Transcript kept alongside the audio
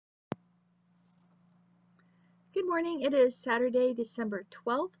Good morning. It is Saturday, December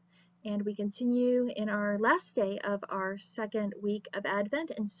 12th, and we continue in our last day of our second week of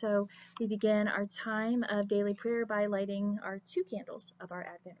Advent. And so we begin our time of daily prayer by lighting our 2 candles of our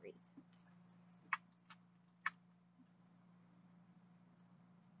Advent wreath.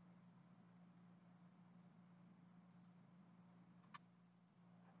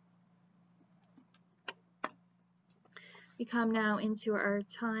 We come now into our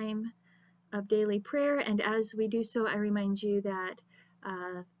time of daily prayer, and as we do so, I remind you that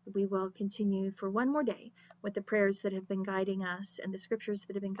we will continue for one more day with the prayers that have been guiding us and the scriptures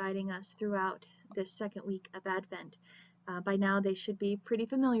that have been guiding us throughout this second week of Advent. By now they should be pretty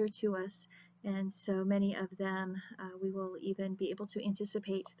familiar to us, and so many of them we will even be able to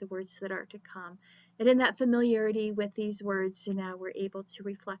anticipate the words that are to come. And in that familiarity with these words, now we're able to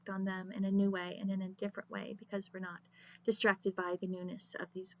reflect on them in a new way and in a different way because we're not distracted by the newness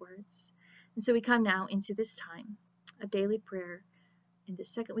of these words. And so we come now into this time of daily prayer in the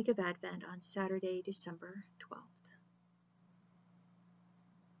second week of Advent on Saturday, December 12th.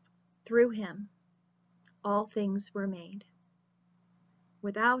 Through him, all things were made.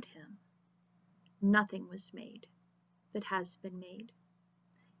 Without him, nothing was made that has been made.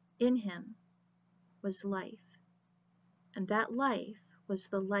 In him was life, and that life was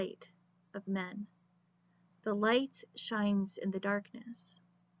the light of men. The light shines in the darkness,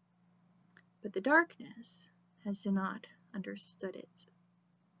 but the darkness has not understood it.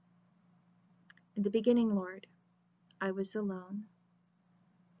 In the beginning, Lord, I was alone,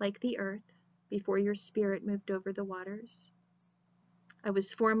 like the earth before your Spirit moved over the waters. I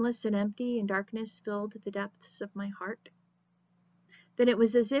was formless and empty, and darkness filled the depths of my heart. Then it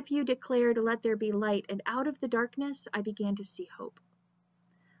was as if you declared, "Let there be light," and out of the darkness I began to see hope,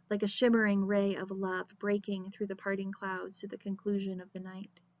 like a shimmering ray of love breaking through the parting clouds at the conclusion of the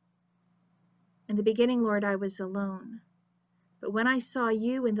night. In the beginning, Lord, I was alone, but when I saw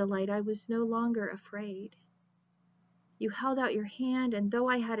you in the light, I was no longer afraid. You held out your hand, and though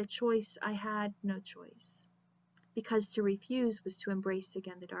I had a choice, I had no choice, because to refuse was to embrace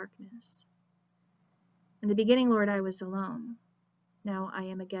again the darkness. In the beginning, Lord, I was alone. Now I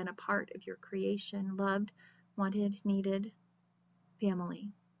am again a part of your creation, loved, wanted, needed,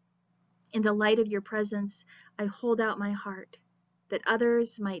 family. In the light of your presence, I hold out my heart, that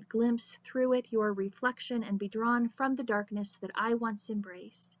others might glimpse through it your reflection and be drawn from the darkness that I once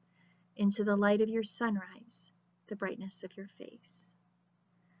embraced into the light of your sunrise, the brightness of your face.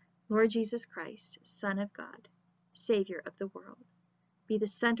 Lord Jesus Christ, Son of God, Savior of the world, be the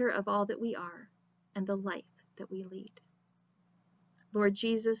center of all that we are and the life that we lead. Lord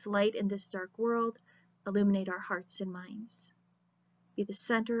Jesus, light in this dark world, illuminate our hearts and minds. Be the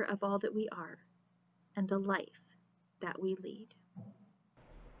center of all that we are and the life that we lead.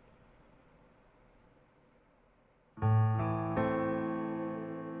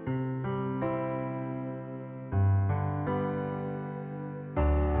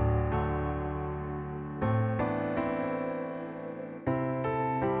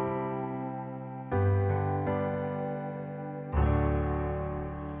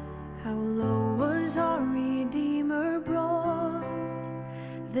 How low was our Redeemer brought,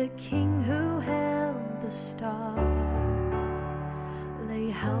 the King who held the stars, lay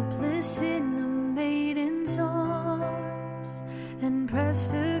helpless in a maiden's arms and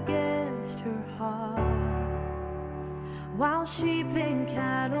pressed against her heart, while sheep and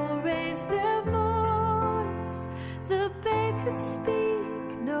cattle raised their voice. The babe could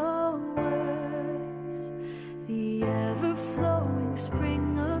speak no words. The ever-flowing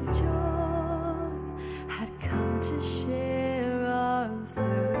spring of joy had come to share our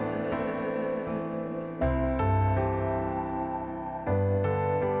thirst.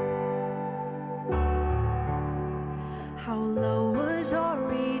 How low was our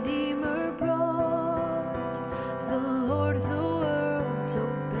Redeemer brought, the Lord the world's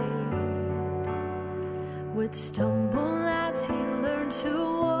obeyed, would stumble as he learned to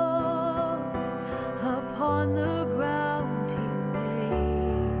walk upon the ground he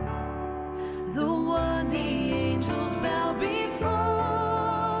made. The one the angels bow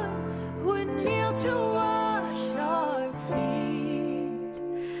before would kneel to wash our feet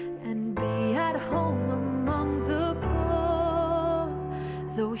and be at home among the poor,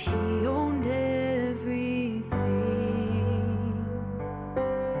 though he owned everything.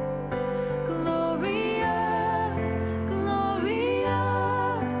 Gloria, Gloria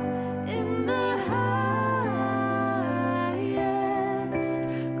in the highest.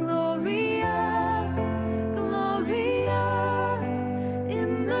 Gloria, Gloria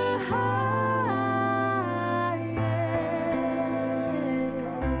in the highest.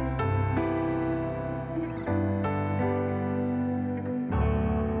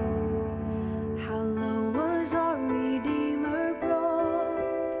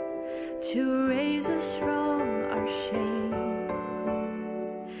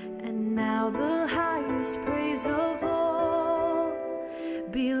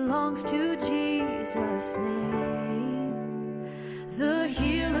 belongs to Jesus' name. The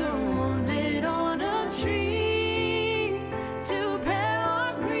healer wounded on a tree to bear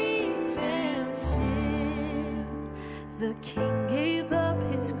our grief and sin. The King gave up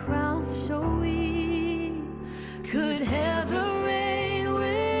his crown so we could ever reign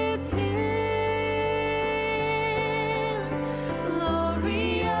with him.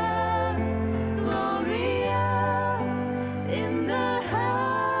 Gloria, Gloria, in the highest.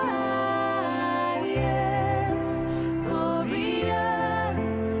 Gloria,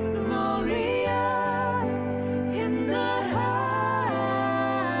 Gloria, in the highest.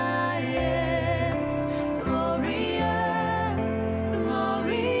 Gloria,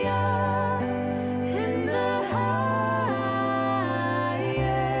 Gloria, in the highest.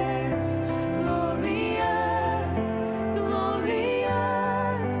 Gloria, Gloria,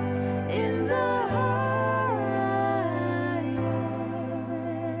 in the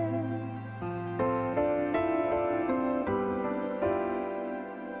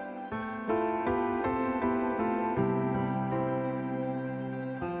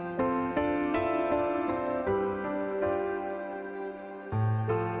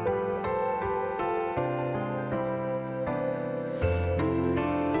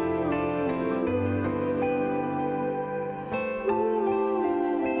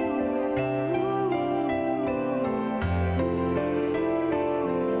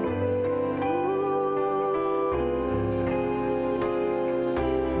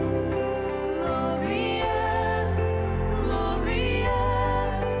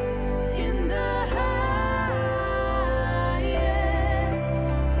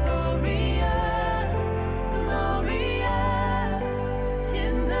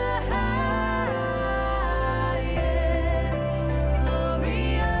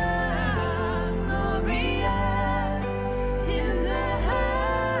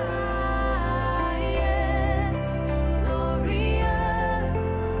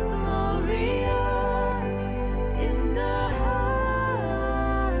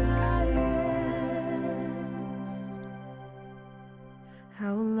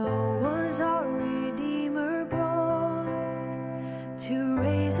How low was our Redeemer brought to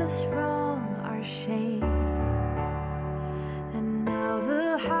raise us from our shame, and now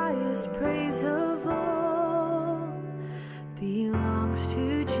the highest praise of all belongs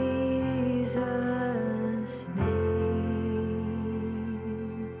to Jesus' name.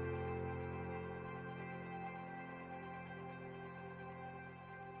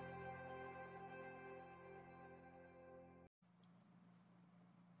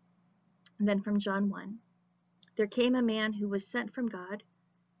 And then from John 1, there came a man who was sent from God.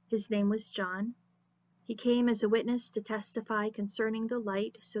 His name was John. He came as a witness to testify concerning the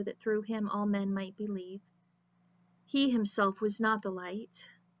light, so that through him all men might believe. He himself was not the light.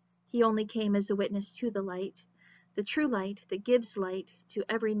 He only came as a witness to the light. The true light that gives light to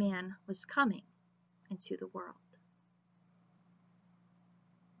every man was coming into the world.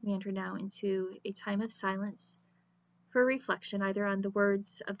 We enter now into a time of silence for reflection, either on the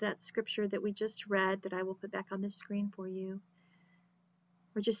words of that scripture that we just read that I will put back on the screen for you,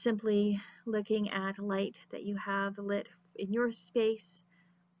 or just simply looking at light that you have lit in your space,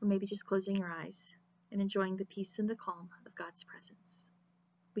 or maybe just closing your eyes and enjoying the peace and the calm of God's presence.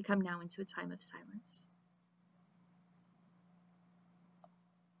 We come now into a time of silence.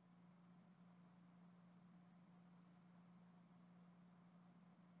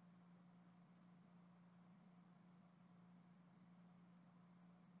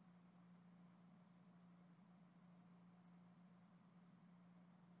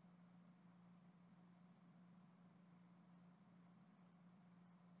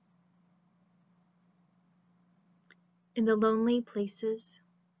 In the lonely places,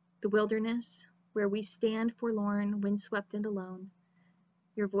 the wilderness, where we stand forlorn, windswept and alone,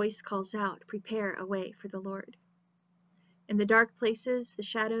 your voice calls out, prepare a way for the Lord. In the dark places, the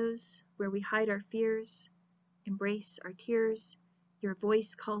shadows, where we hide our fears, embrace our tears, your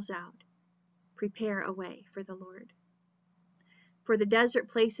voice calls out, prepare a way for the Lord. For the desert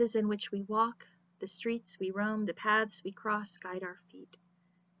places in which we walk, the streets we roam, the paths we cross, guide our feet.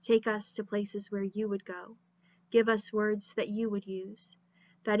 Take us to places where you would go. Give us words that you would use,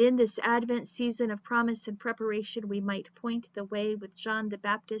 that in this Advent season of promise and preparation we might point the way with John the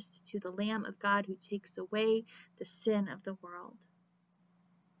Baptist to the Lamb of God who takes away the sin of the world.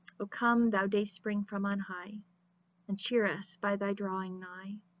 O come, thou dayspring from on high, and cheer us by thy drawing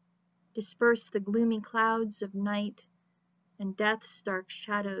nigh. Disperse the gloomy clouds of night, and death's dark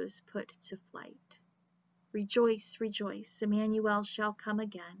shadows put to flight. Rejoice, rejoice, Emmanuel shall come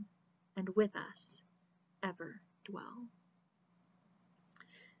again, and with us ever dwell.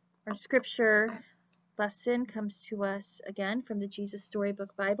 Our scripture lesson comes to us again from the Jesus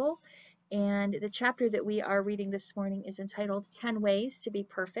Storybook Bible, and the chapter that we are reading this morning is entitled 10 Ways to be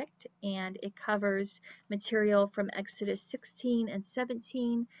Perfect, and it covers material from Exodus 16 and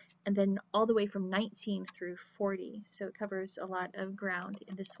 17, and then all the way from 19 through 40. So it covers a lot of ground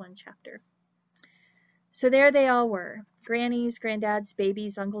in this one chapter. So there they all were, grannies, granddads,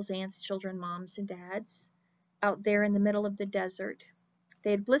 babies, uncles, aunts, children, moms, and dads, out there in the middle of the desert. They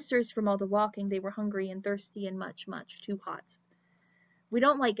had blisters from all the walking. They were hungry and thirsty and much, much too hot. We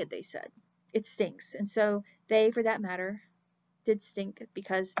don't like it, they said. It stinks. And so they, for that matter, did stink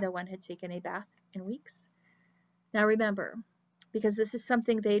because no one had taken a bath in weeks. Now remember, because this is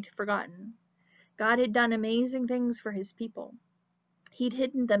something they'd forgotten, God had done amazing things for his people. He'd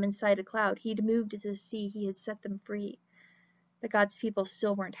hidden them inside a cloud. He'd moved to the sea. He had set them free. But God's people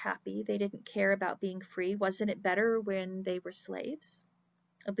still weren't happy. They didn't care about being free. Wasn't it better when they were slaves?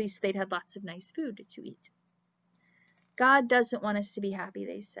 At least they'd had lots of nice food to eat. God doesn't want us to be happy,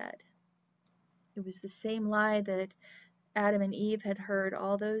 they said. It was the same lie that Adam and Eve had heard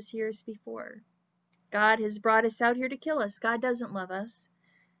all those years before. God has brought us out here to kill us. God doesn't love us.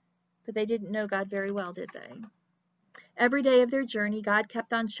 But they didn't know God very well, did they? Every day of their journey, God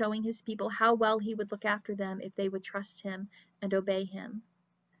kept on showing his people how well he would look after them if they would trust him and obey him.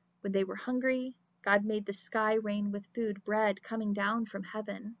 When they were hungry, God made the sky rain with food, bread coming down from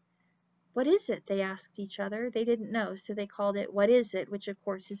heaven. What is it? They asked each other. They didn't know, so they called it What Is It, which of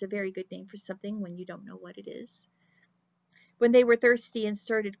course is a very good name for something when you don't know what it is. When they were thirsty and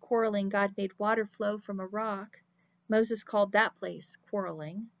started quarreling, God made water flow from a rock. Moses called that place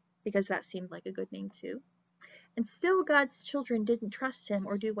Quarreling, because that seemed like a good name too. And still God's children didn't trust him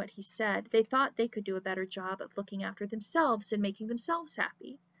or do what he said. They thought they could do a better job of looking after themselves and making themselves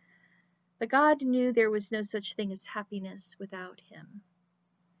happy. But God knew there was no such thing as happiness without him.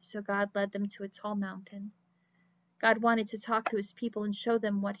 So God led them to a tall mountain. God wanted to talk to his people and show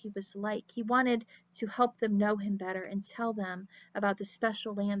them what he was like. He wanted to help them know him better and tell them about the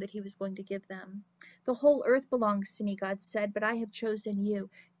special land that he was going to give them. The whole earth belongs to me, God said, but I have chosen you.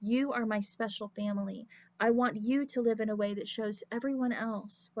 You are my special family. I want you to live in a way that shows everyone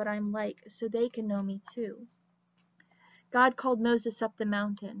else what I'm like so they can know me too. God called Moses up the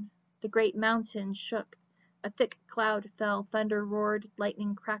mountain. The great mountain shook. A thick cloud fell, thunder roared,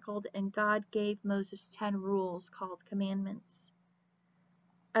 lightning crackled, and God gave Moses 10 rules called commandments.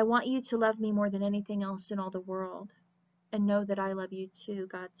 I want you to love me more than anything else in all the world, and know that I love you too,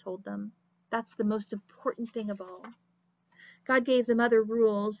 God told them. That's the most important thing of all. God gave them other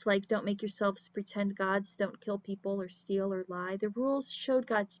rules, like don't make yourselves pretend gods, don't kill people or steal or lie. The rules showed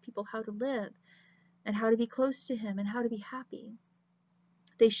God's people how to live, and how to be close to him, and how to be happy.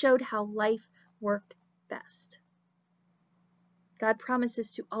 They showed how life worked best. God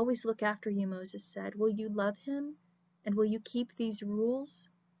promises to always look after you, Moses said. Will you love him? And will you keep these rules?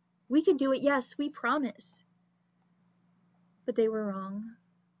 We can do it, yes, we promise. But they were wrong.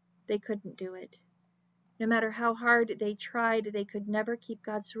 They couldn't do it. No matter how hard they tried, they could never keep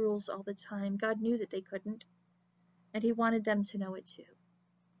God's rules all the time. God knew that they couldn't, and he wanted them to know it too.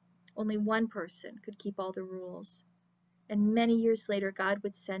 Only one person could keep all the rules. And many years later, God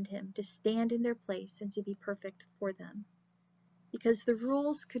would send him to stand in their place and to be perfect for them. Because the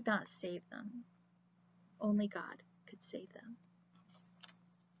rules could not save them. Only God could save them.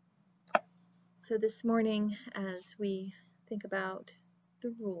 So this morning, as we think about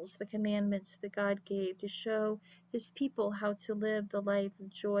the rules, the commandments that God gave to show his people how to live the life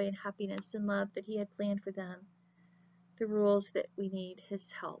of joy and happiness and love that he had planned for them, the rules that we need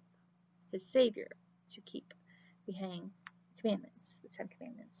his help, his Savior, to keep. We hang commandments, the 10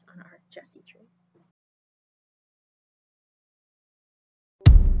 commandments, on our Jesse tree.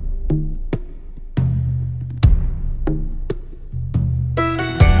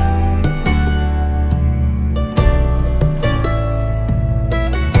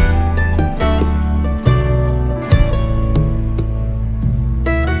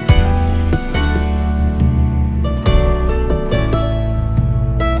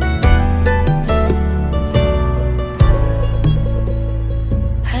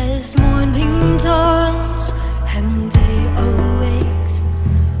 As morning dawns and day awakes,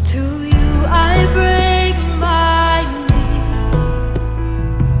 to you I bring my need.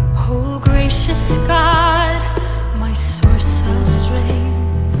 Oh, gracious God, my source of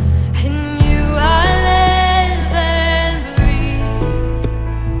strength, in you I live and breathe.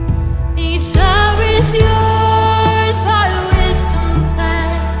 Each hour is yours by wisdom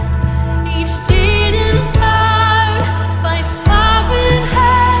planned, each deed empowered by sovereign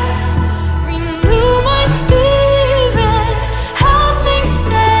hands. Renew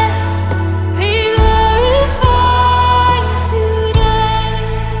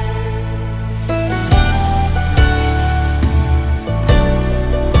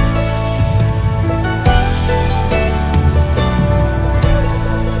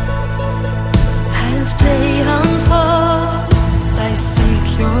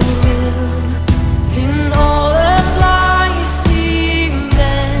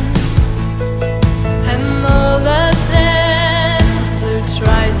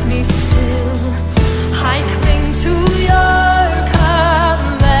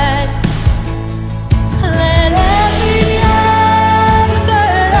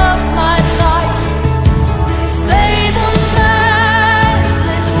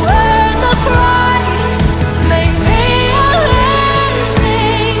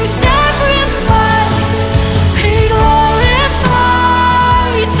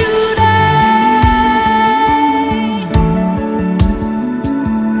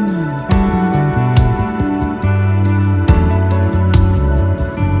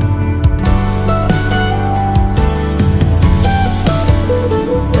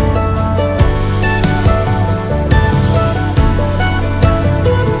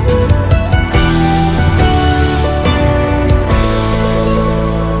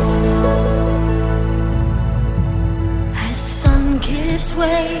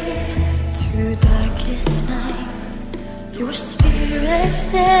light to darkest night. Your spirit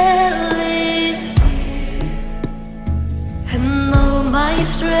still is here, and though my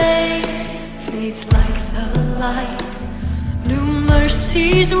strength fades like the light, new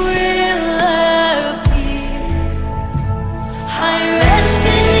mercies will appear. I rest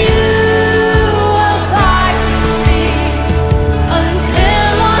in you, abide in me,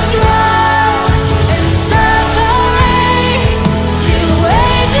 until all trials and suffering give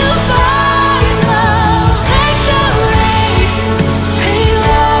way to final victory. Be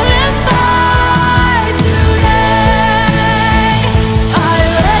glorified today. I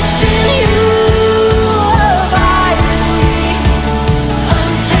rest in you, abide in me,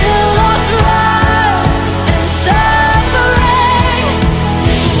 until all trials and suffering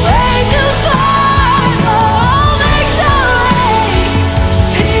give way to final victory.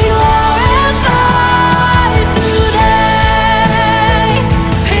 Be glorified today.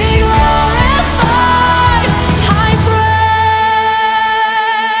 Be glorified, I pray.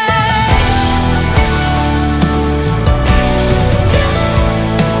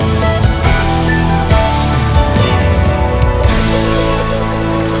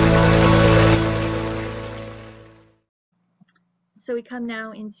 So we come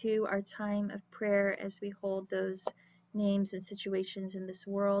now into our time of prayer as we hold those names and situations in this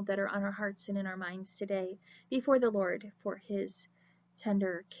world that are on our hearts and in our minds today before the Lord for his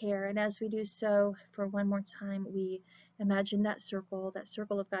tender care. And as we do so, for one more time, we imagine that circle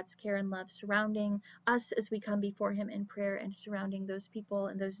of God's care and love surrounding us as we come before him in prayer, and surrounding those people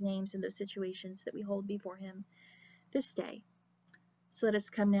and those names and those situations that we hold before him this day. So let us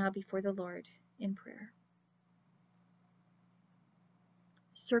come now before the Lord in prayer.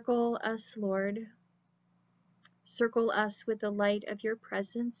 Circle us, Lord. Circle us with the light of your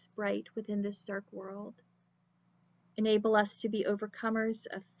presence, bright within this dark world. Enable us to be overcomers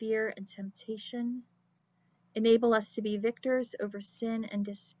of fear and temptation. Enable us to be victors over sin and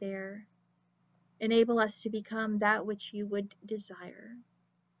despair. Enable us to become that which you would desire.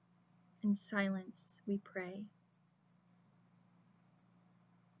 In silence, we pray.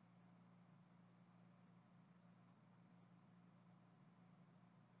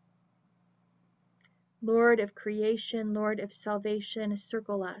 Lord of creation, Lord of salvation,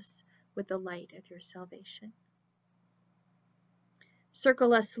 circle us with the light of your salvation.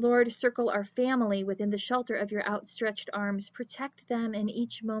 Circle us, Lord, circle our family within the shelter of your outstretched arms. Protect them in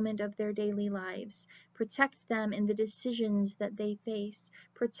each moment of their daily lives. Protect them in the decisions that they face.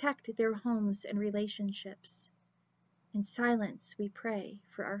 Protect their homes and relationships. In silence, we pray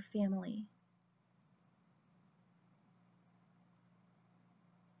for our family.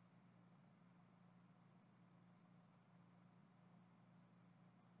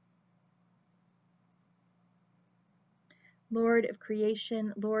 Lord of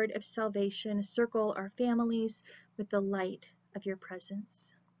creation, Lord of salvation, circle our families with the light of your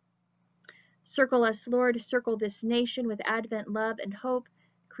presence. Circle us, Lord, circle this nation with Advent love and hope.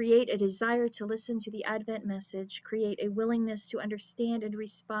 Create a desire to listen to the Advent message. Create a willingness to understand and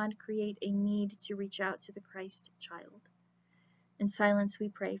respond. Create a need to reach out to the Christ child. In silence, we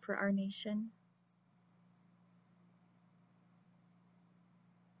pray for our nation.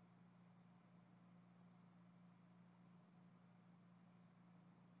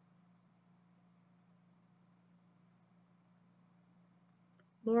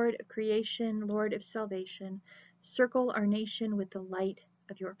 Lord of creation, Lord of salvation, circle our nation with the light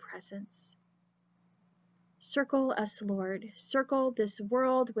of your presence. Circle us, Lord. Circle this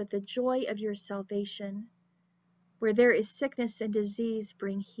world with the joy of your salvation. Where there is sickness and disease,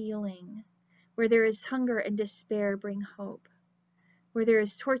 bring healing. Where there is hunger and despair, bring hope. Where there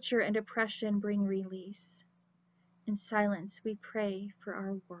is torture and oppression, bring release. In silence, we pray for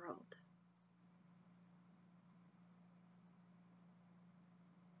our world.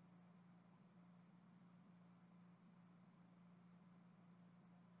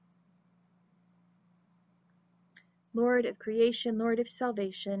 Lord of creation, Lord of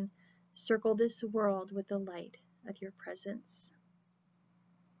salvation, circle this world with the light of your presence.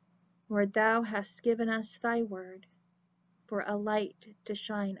 Lord, thou hast given us thy word for a light to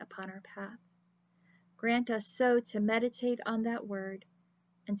shine upon our path. Grant us so to meditate on that word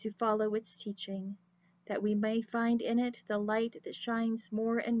and to follow its teaching, that we may find in it the light that shines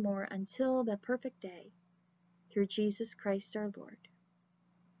more and more until the perfect day, through Jesus Christ our Lord.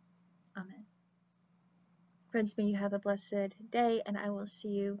 Amen. Friends, may you have a blessed day, and I will see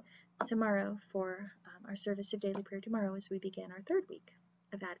you tomorrow for our service of daily prayer tomorrow as we begin our third week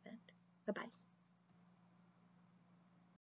of Advent. Bye-bye.